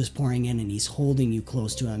cold is pouring in and he's holding you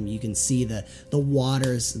close to him, you can see the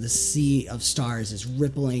waters, the Sea of Stars is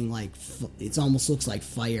rippling it almost looks like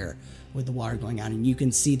fire with the water going on. And you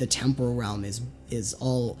can see the temporal realm is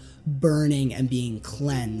all burning and being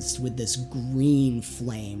cleansed with this green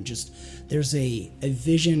flame. There's a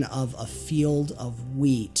vision of a field of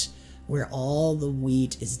wheat where all the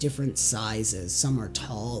wheat is different sizes. Some are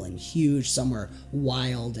tall and huge, some are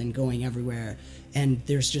wild and going everywhere. And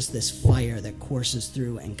there's just this fire that courses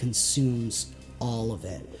through and consumes all of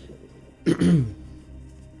it.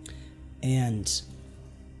 And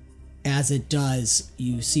as it does,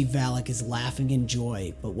 you see Valak is laughing in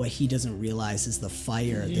joy, but what he doesn't realize is the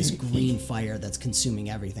fire, this green fire that's consuming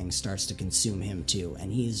everything, starts to consume him too.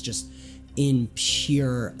 And he is just in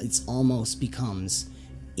pure, it's almost becomes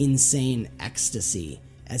insane ecstasy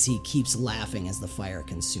as he keeps laughing as the fire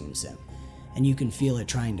consumes him. And you can feel it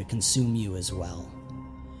trying to consume you as well.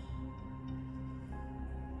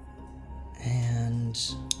 And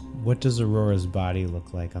what does Aurora's body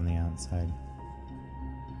look like on the outside?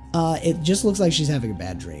 It just looks like she's having a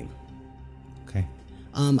bad dream. Okay.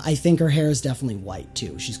 I think her hair is definitely white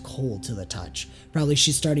too. She's cold to the touch. Probably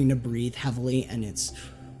she's starting to breathe heavily, and it's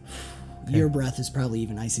okay. Your breath is probably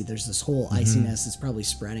even icy. There's this whole iciness that's probably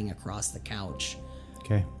spreading across the couch.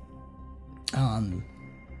 Okay.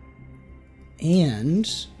 And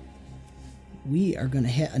we are going to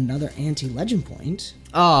hit another anti-legend point.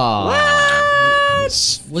 Oh.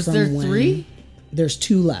 What? Was there 3? There's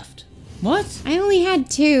 2 left. What? I only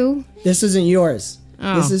had 2. This isn't yours.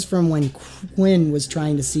 Oh. This is from when Quinn was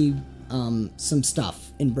trying to see some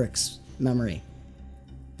stuff in Brick's memory.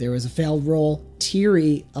 There was a failed roll.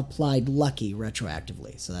 Tiri applied Lucky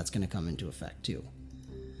retroactively, so that's going to come into effect too.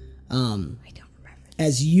 I don't remember.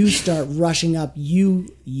 As you start rushing up, you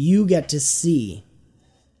get to see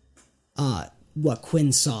what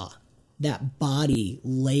Quinn saw. that body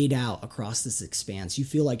laid out across this expanse. You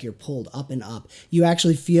feel like you're pulled up and up. You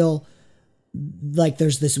actually feel like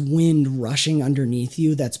there's this wind rushing underneath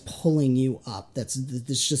you that's pulling you up. That's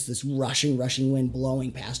just this rushing wind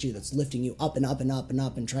blowing past you that's lifting you up and up and up and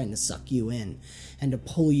up and trying to suck you in and to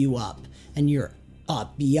pull you up. And you're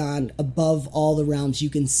up beyond, above all the realms. You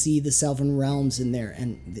can see the Sylvan realms in there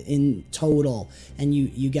and in total. And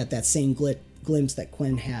you get that same glimpse that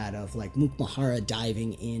Quinn had of like Mukmahara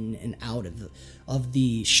diving in and out of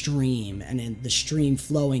the stream, and in the stream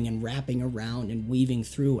flowing and wrapping around and weaving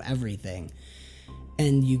through everything.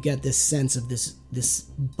 And you get this sense of this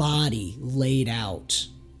body laid out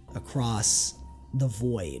across the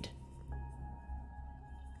void.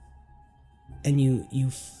 And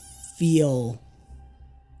you feel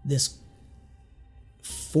this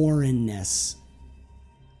foreignness,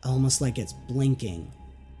 almost like it's blinking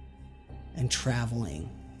and traveling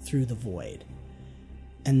through the void.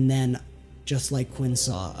 And then, just like Quinn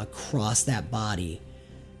saw, across that body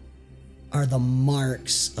are the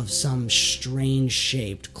marks of some strange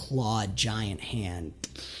shaped clawed giant hand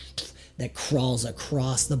that crawls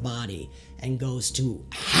across the body and goes to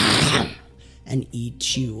and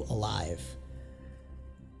eat you alive.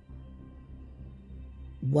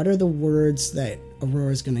 What are the words that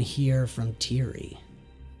Aurora's going to hear from Tiri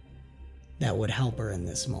that would help her in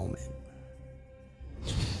this moment?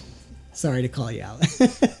 Sorry to call you out.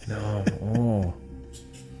 No. Oh.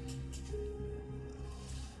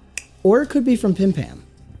 Or it could be from Pim Pam.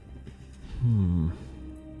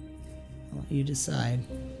 I'll let you decide.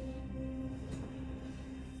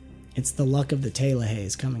 It's the luck of the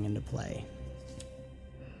Talahays coming into play.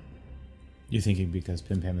 You're thinking because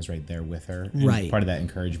Pim Pam is right there with her, and right? Part of that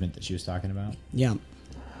encouragement that she was talking about. Yeah.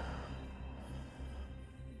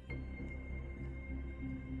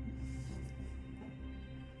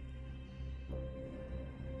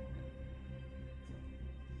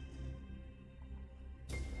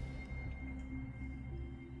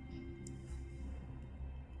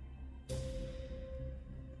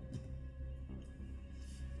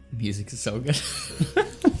 Music is so good.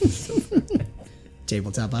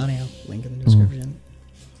 Tabletop audio, link in the description.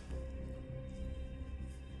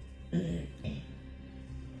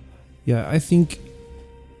 Yeah, I think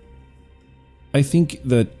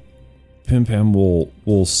that Pim Pam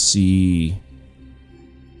will see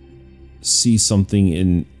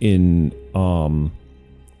something in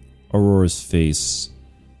Aurora's face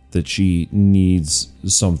that she needs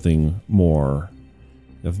something more,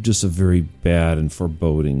 of just a very bad and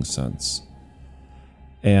foreboding sense.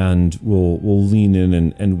 And we'll lean in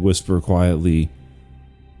and whisper quietly,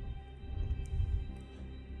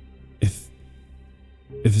 if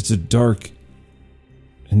it's a dark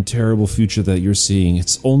and terrible future that you're seeing,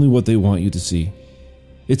 it's only what they want you to see.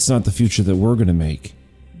 It's not the future that we're going to make.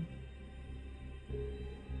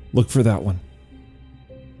 Look for that one.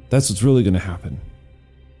 That's what's really going to happen.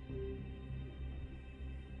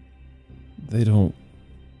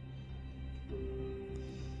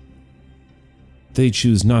 They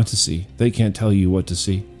choose not to see. They can't tell you what to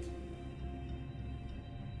see.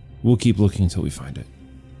 We'll keep looking until we find it.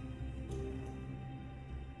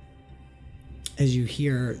 As you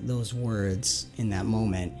hear those words in that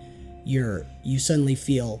moment, you suddenly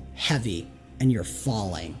feel heavy and you're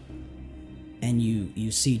falling. And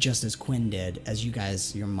you see, just as Quinn did, as you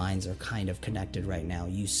guys, your minds are kind of connected right now,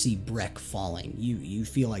 you see Brick falling. You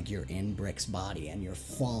feel like you're in Brick's body and you're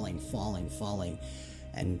falling,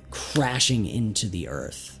 and crashing into the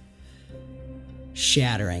earth,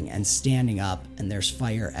 shattering and standing up, and there's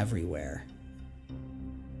fire everywhere.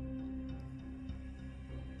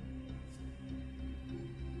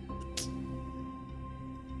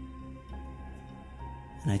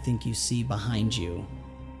 And I think you see behind you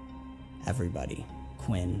everybody.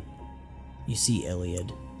 Quinn, you see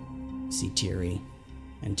Iliad, you see Tiri,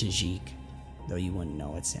 and Tajik, though you wouldn't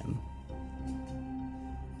know it's him.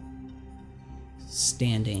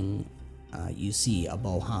 Standing, you see a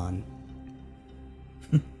Bohan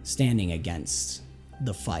standing against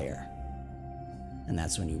the fire. And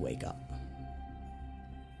that's when you wake up.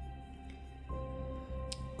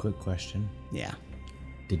 Quick question. Yeah.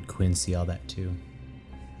 Did Quinn see all that too?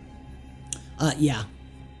 Yeah.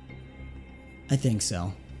 I think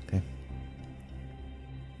so. Okay.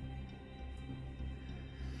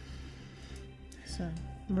 So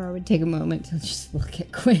Aurora would take a moment to just look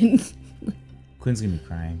at Quinn. Quinn's gonna be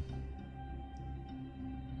crying.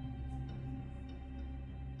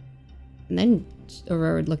 And then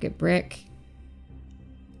Aurora would look at Brick.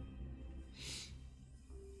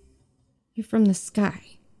 You're from the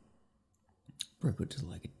sky. Brick would just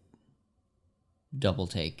like a double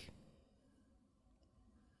take.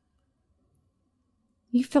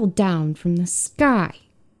 You fell down from the sky.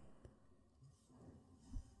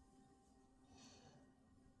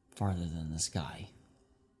 Farther than the sky.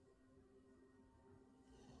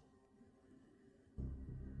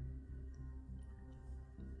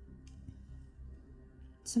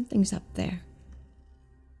 Something's up there.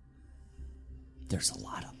 There's a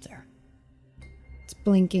lot up there. It's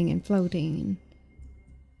blinking and floating, and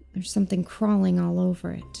there's something crawling all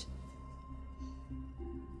over it.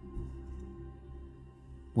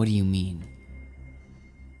 What do you mean?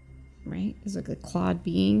 Right? It's like a clawed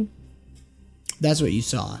being. That's what you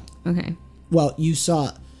saw. Okay. Well, you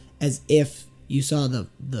saw as if you saw the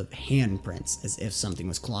handprints as if something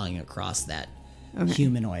was clawing across that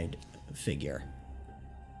humanoid figure.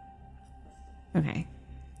 Okay.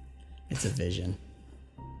 It's a vision.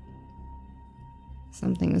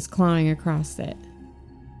 Something is clawing across it.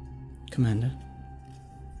 Commander.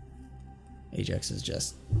 Ajax is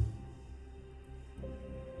just...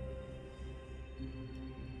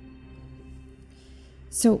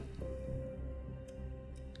 So,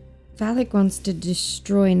 Valak wants to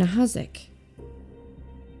destroy Nahazik.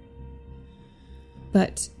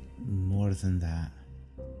 But More than that.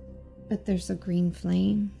 there's a green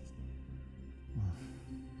flame.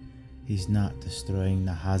 He's not destroying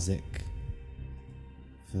Nahazik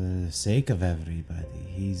for the sake of everybody.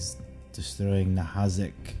 He's destroying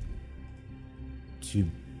Nahazik to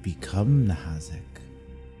become Nahazik.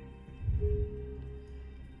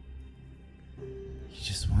 He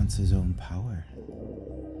just wants his own power.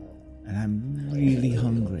 And I'm really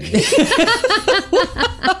hungry.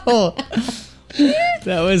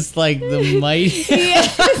 That was like the mightiest.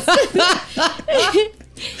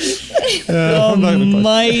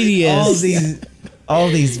 all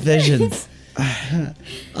these visions.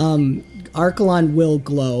 Archelon will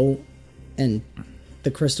glow, and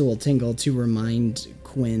the crystal will tingle to remind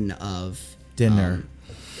Quinn of Dinner.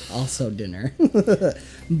 Also dinner.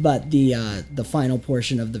 But the final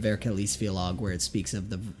portion of the Verkelis Philog where it speaks of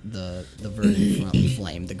the verdant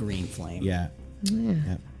flame, the green flame. Yeah. Yeah.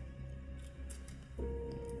 Yep.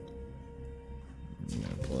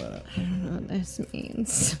 I don't know what this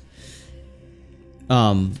means.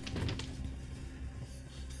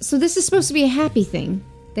 So this is supposed to be a happy thing,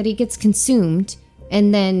 that he gets consumed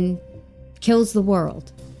and then kills the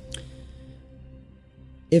world.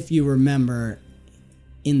 If you remember,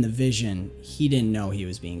 in the vision, he didn't know he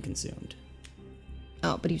was being consumed.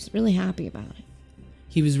 Oh, but he was really happy about it.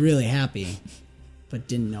 He was really happy, but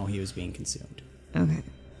didn't know he was being consumed. Okay.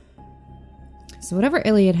 So whatever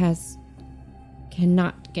Iliad has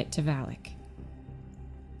cannot get to Valak.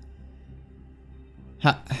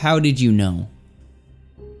 How did you know?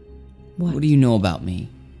 What do you know about me?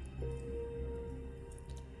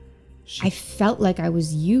 I felt like I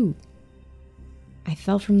was you. I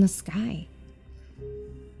fell from the sky.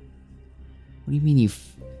 What do you mean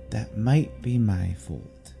That might be my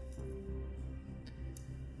fault.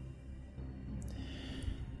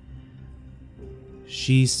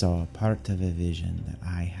 She saw part of a vision that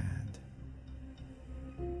I had.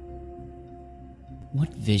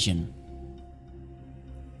 What vision?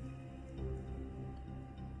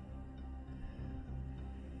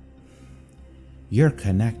 You're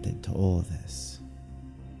connected to all this.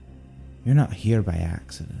 You're not here by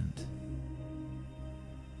accident.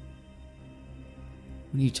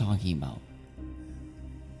 What are you talking about?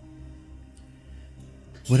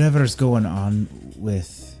 Whatever's going on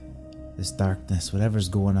with this darkness, whatever's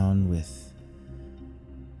going on with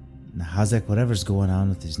Nahazik, whatever's going on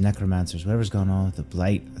with these necromancers, whatever's going on with the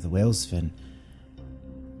Blight or the Whalesfin,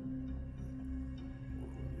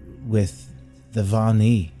 with the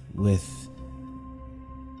Vani, with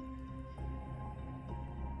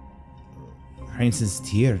Heinz's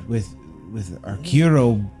Tear, with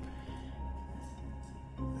Arkiro,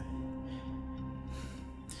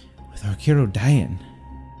 with Arkiro dying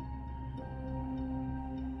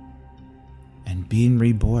and being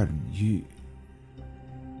reborn,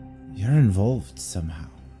 you're involved somehow.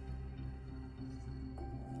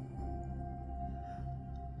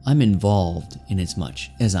 I'm involved in as much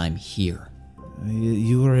as I'm here.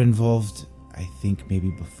 You were involved, I think, maybe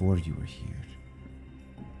before you were here.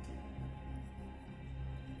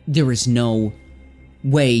 There is no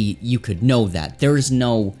way you could know that. There is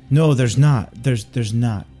no... No, there's not. There's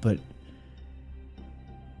not, but...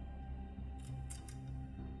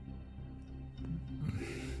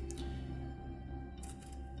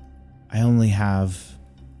 I only have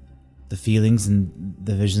the feelings and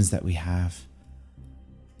the visions that we have.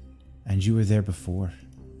 And you were there before.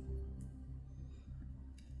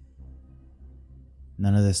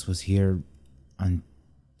 None of this was here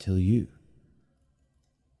until you.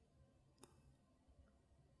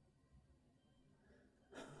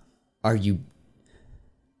 Are you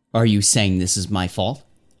saying this is my fault?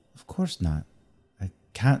 Of course not. I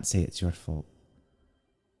can't say it's your fault.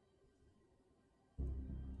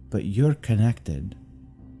 But you're connected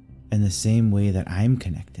in the same way that I'm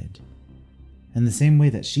connected. In the same way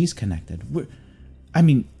that she's connected.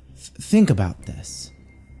 Think about this.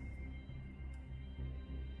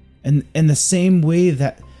 In the same way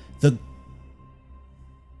that the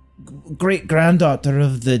great-granddaughter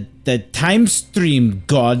of the time stream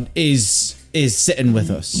god is sitting with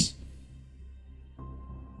us.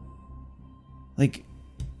 Like,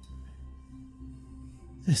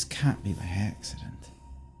 this can't be by accident.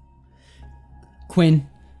 Quinn,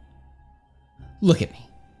 look at me.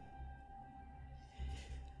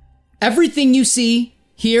 Everything you see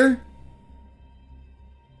here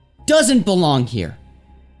doesn't belong here.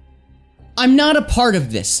 I'm not a part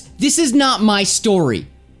of this. This is not my story.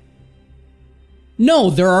 No,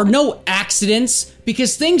 there are no accidents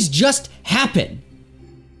because things just happen.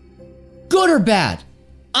 Good or bad.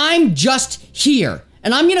 I'm just here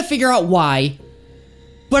and I'm gonna figure out why,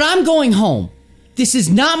 but I'm going home. This is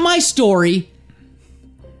not my story.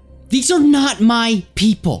 These are not my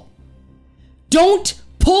people. Don't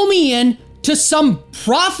pull me in to some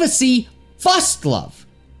prophecy fust love.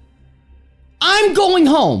 I'm going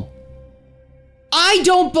home. I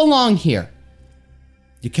don't belong here.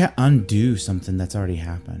 You can't undo something that's already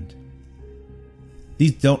happened.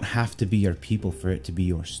 These don't have to be your people for it to be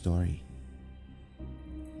your story.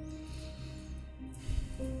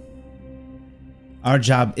 Our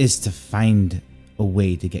job is to find a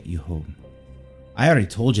way to get you home. I already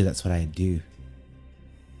told you that's what I do.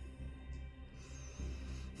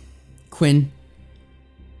 Quinn.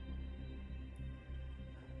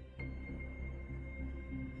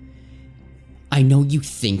 I know you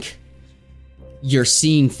think you're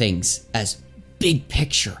seeing things as big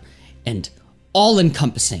picture and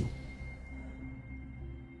all-encompassing.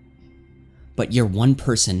 But you're one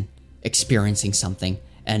person experiencing something,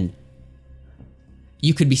 and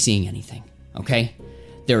you could be seeing anything, okay?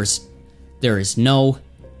 There is no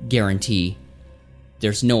guarantee.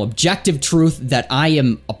 There's no objective truth that I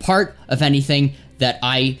am a part of anything that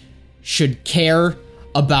I should care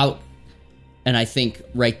about. And I think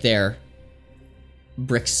right there,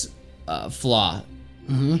 Brick's flaw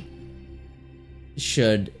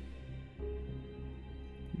should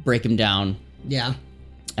break him down. Yeah.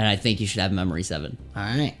 And I think you should have Memory 7. All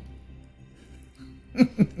right.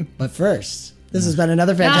 But first, this has been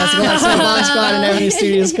another fantastic episode of BombSquad and Avenue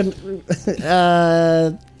Studios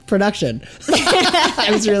production. I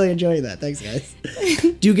was really enjoying that. Thanks, guys.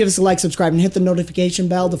 Do give us a like, subscribe, and hit the notification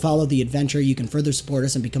bell to follow the adventure. You can further support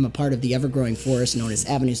us and become a part of the ever-growing forest known as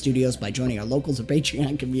Avenue Studios by joining our locals or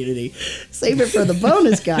Patreon community. Save it for the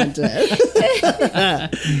bonus content.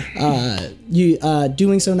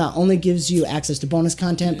 Doing so not only gives you access to bonus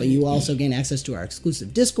content, but you also gain access to our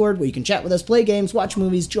exclusive Discord where you can chat with us, play games, watch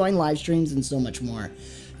movies, join live streams, and so much more.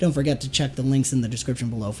 Don't forget to check the links in the description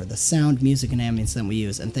below for the sound, music, and ambience that we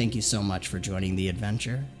use. And thank you so much for joining the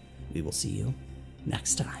adventure. We will see you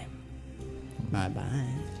next time.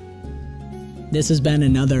 Bye-bye. This has been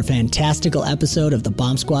another fantastical episode of the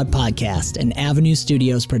BombSquad podcast, an Avenue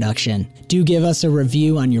Studios production. Do give us a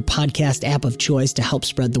review on your podcast app of choice to help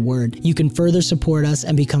spread the word. You can further support us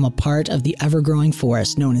and become a part of the ever-growing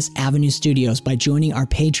forest known as Avenue Studios by joining our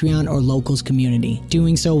Patreon or locals community.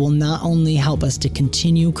 Doing so will not only help us to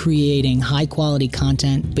continue creating high-quality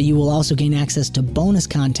content, but you will also gain access to bonus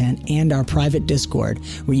content and our private Discord,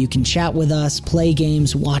 where you can chat with us, play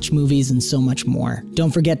games, watch movies, and so much more.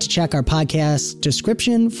 Don't forget to check our podcast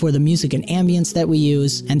description for the music and ambience that we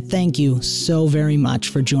use, and thank you so very much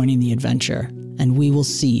for joining the adventure, and we will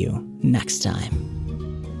see you next time.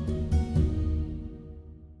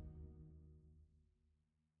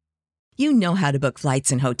 You know how to book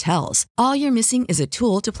flights and hotels. All you're missing is a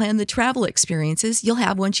tool to plan the travel experiences you'll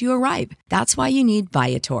have once you arrive. That's why you need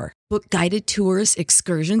Viator. Book guided tours,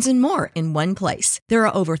 excursions, and more in one place. There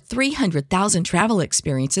are over 300,000 travel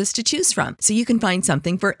experiences to choose from, so you can find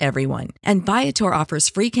something for everyone. And Viator offers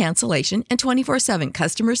free cancellation and 24/7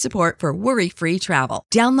 customer support for worry-free travel.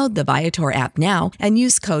 Download the Viator app now and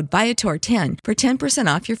use code Viator10 for 10%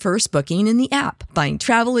 off your first booking in the app. Find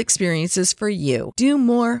travel experiences for you. Do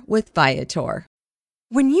more with Viator.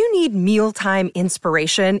 When you need mealtime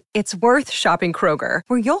inspiration, it's worth shopping Kroger,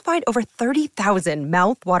 where you'll find over 30,000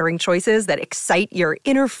 mouth-watering choices that excite your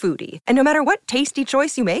inner foodie. And no matter what tasty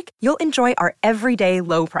choice you make, you'll enjoy our everyday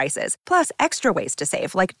low prices, plus extra ways to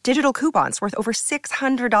save, like digital coupons worth over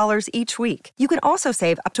 $600 each week. You can also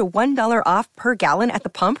save up to $1 off per gallon at the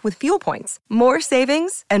pump with fuel points. More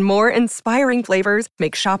savings and more inspiring flavors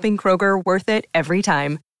make shopping Kroger worth it every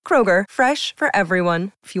time. Kroger, fresh for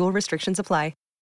everyone. Fuel restrictions apply.